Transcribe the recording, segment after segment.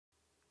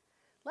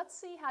Let's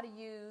see how to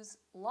use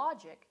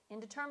logic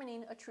in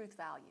determining a truth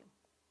value.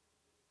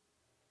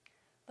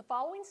 The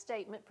following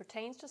statement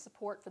pertains to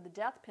support for the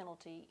death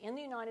penalty in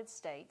the United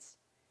States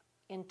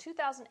in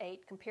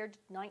 2008 compared to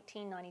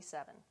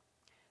 1997.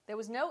 There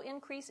was no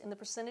increase in the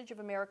percentage of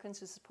Americans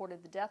who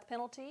supported the death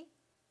penalty,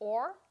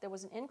 or there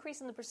was an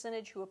increase in the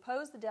percentage who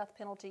opposed the death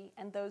penalty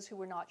and those who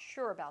were not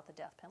sure about the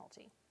death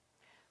penalty.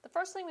 The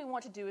first thing we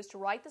want to do is to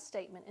write the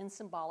statement in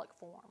symbolic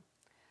form.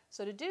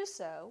 So to do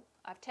so,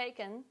 I've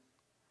taken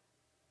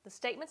the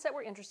statements that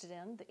we're interested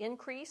in, the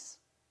increase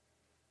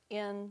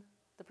in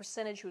the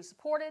percentage who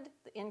supported,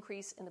 the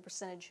increase in the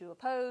percentage who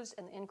opposed,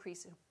 and the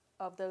increase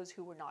of those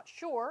who were not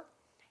sure,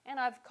 and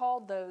I've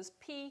called those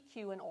P,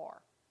 Q, and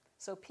R.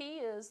 So P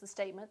is the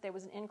statement there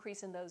was an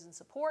increase in those in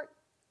support,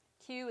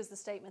 Q is the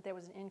statement there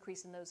was an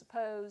increase in those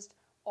opposed,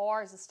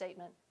 R is the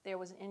statement there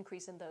was an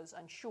increase in those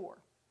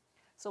unsure.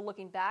 So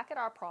looking back at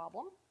our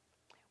problem,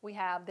 we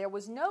have there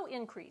was no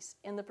increase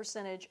in the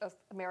percentage of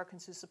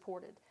Americans who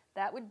supported.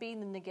 That would be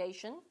the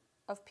negation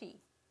of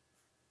P.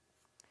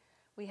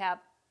 We have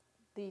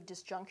the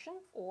disjunction,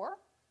 or,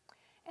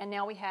 and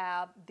now we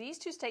have these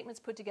two statements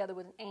put together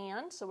with an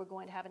and, so we're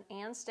going to have an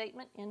and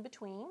statement in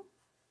between.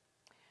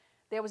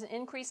 There was an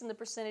increase in the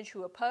percentage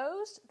who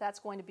opposed, that's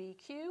going to be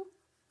Q,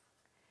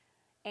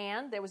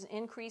 and there was an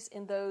increase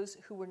in those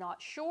who were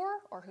not sure,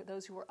 or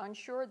those who were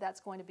unsure,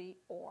 that's going to be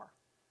or.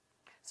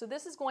 So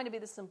this is going to be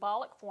the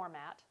symbolic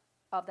format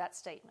of that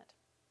statement.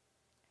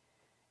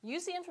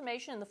 Use the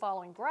information in the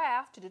following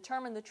graph to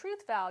determine the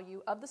truth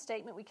value of the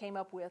statement we came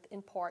up with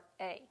in Part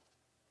A.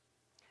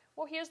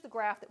 Well, here's the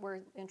graph that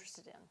we're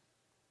interested in.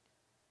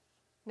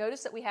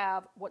 Notice that we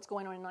have what's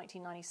going on in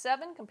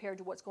 1997 compared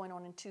to what's going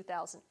on in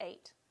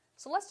 2008.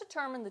 So let's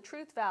determine the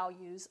truth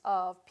values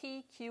of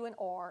P, Q, and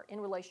R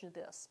in relation to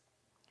this.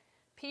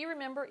 P,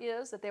 remember,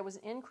 is that there was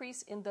an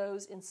increase in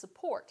those in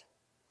support.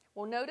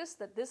 Well, notice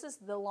that this is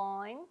the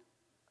line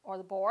or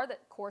the bar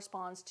that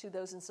corresponds to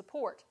those in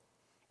support,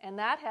 and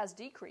that has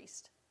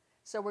decreased.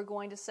 So we're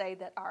going to say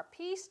that our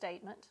P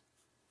statement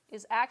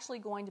is actually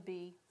going to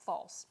be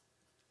false.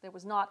 There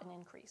was not an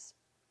increase.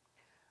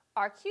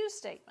 Our Q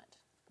statement,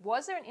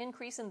 was there an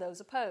increase in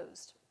those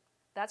opposed?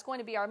 That's going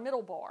to be our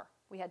middle bar.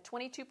 We had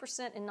 22%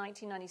 in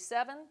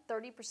 1997,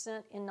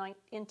 30%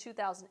 in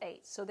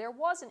 2008. So there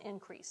was an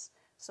increase.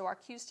 So our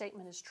Q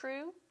statement is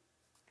true.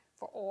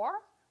 For or,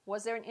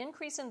 was there an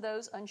increase in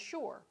those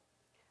unsure?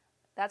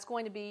 That's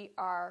going to be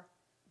our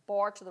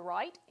bar to the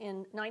right.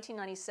 In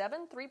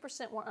 1997,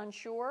 3% were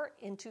unsure.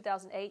 In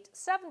 2008,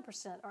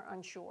 7% are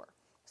unsure.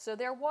 So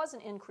there was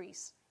an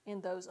increase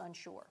in those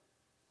unsure.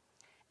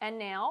 And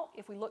now,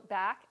 if we look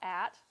back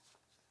at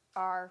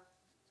our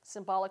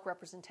symbolic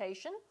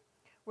representation,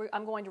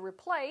 I'm going to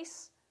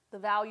replace the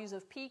values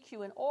of P,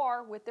 Q, and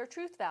R with their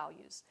truth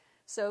values.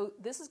 So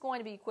this is going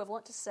to be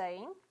equivalent to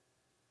saying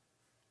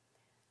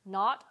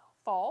not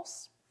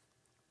false,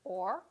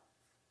 or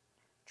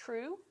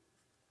true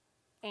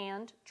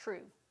and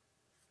true.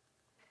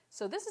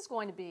 So this is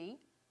going to be,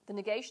 the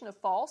negation of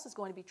false is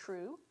going to be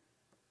true,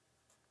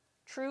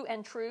 true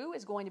and true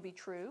is going to be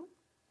true,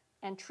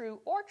 and true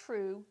or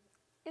true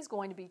is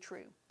going to be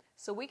true.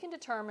 So we can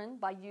determine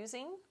by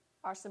using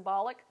our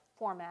symbolic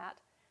format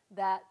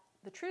that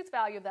the truth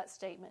value of that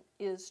statement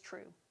is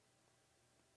true.